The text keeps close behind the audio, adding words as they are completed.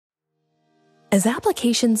As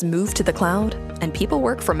applications move to the cloud and people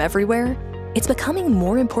work from everywhere, it's becoming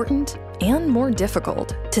more important and more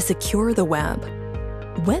difficult to secure the web.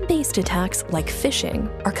 Web-based attacks like phishing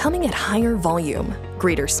are coming at higher volume,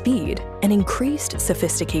 greater speed, and increased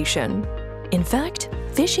sophistication. In fact,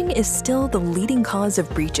 phishing is still the leading cause of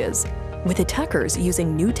breaches, with attackers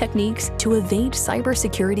using new techniques to evade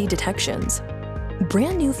cybersecurity detections.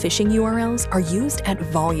 Brand new phishing URLs are used at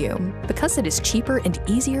volume because it is cheaper and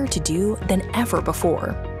easier to do than ever before.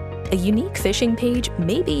 A unique phishing page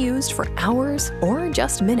may be used for hours or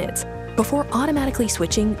just minutes before automatically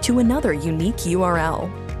switching to another unique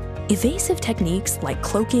URL. Evasive techniques like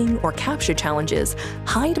cloaking or captcha challenges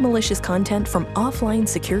hide malicious content from offline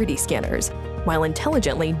security scanners while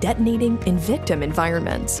intelligently detonating in victim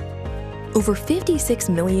environments. Over 56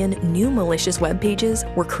 million new malicious web pages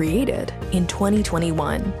were created in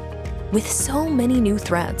 2021. With so many new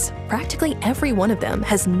threats, practically every one of them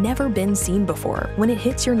has never been seen before when it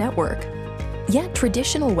hits your network. Yet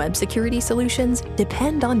traditional web security solutions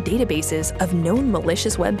depend on databases of known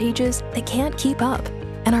malicious web pages that can't keep up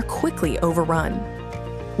and are quickly overrun.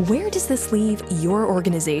 Where does this leave your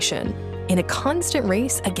organization in a constant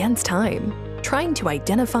race against time, trying to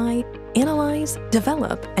identify, analyze,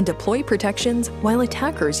 develop, and deploy protections while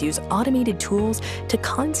attackers use automated tools to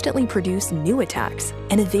constantly produce new attacks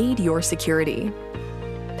and evade your security?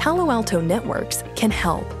 Palo Alto Networks can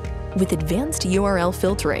help with advanced URL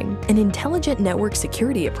filtering, an intelligent network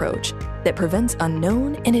security approach that prevents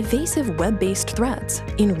unknown and evasive web-based threats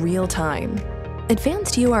in real time.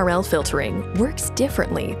 Advanced URL filtering works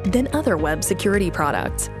differently than other web security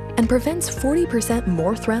products and prevents 40%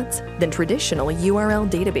 more threats than traditional URL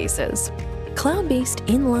databases. Cloud-based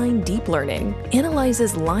inline deep learning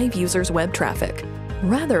analyzes live users' web traffic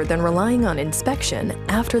rather than relying on inspection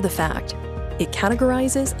after the fact. It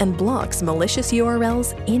categorizes and blocks malicious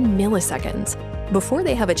URLs in milliseconds before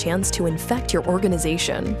they have a chance to infect your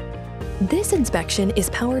organization. This inspection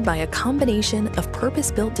is powered by a combination of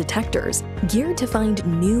purpose-built detectors geared to find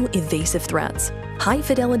new evasive threats,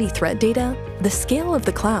 high-fidelity threat data, the scale of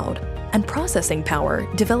the cloud, and processing power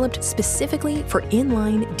developed specifically for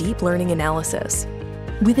inline deep learning analysis.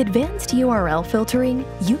 With advanced URL filtering,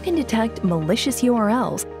 you can detect malicious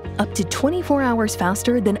URLs up to 24 hours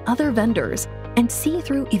faster than other vendors and see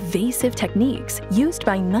through evasive techniques used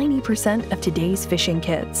by 90% of today's phishing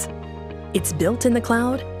kits. It's built in the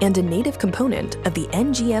cloud and a native component of the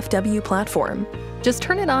NGFW platform. Just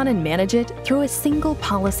turn it on and manage it through a single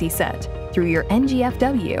policy set through your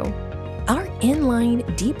NGFW. Our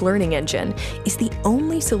inline deep learning engine is the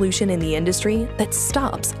only solution in the industry that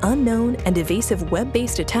stops unknown and evasive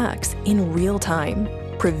web-based attacks in real time,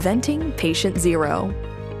 preventing patient zero.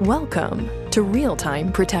 Welcome to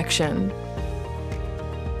real-time protection.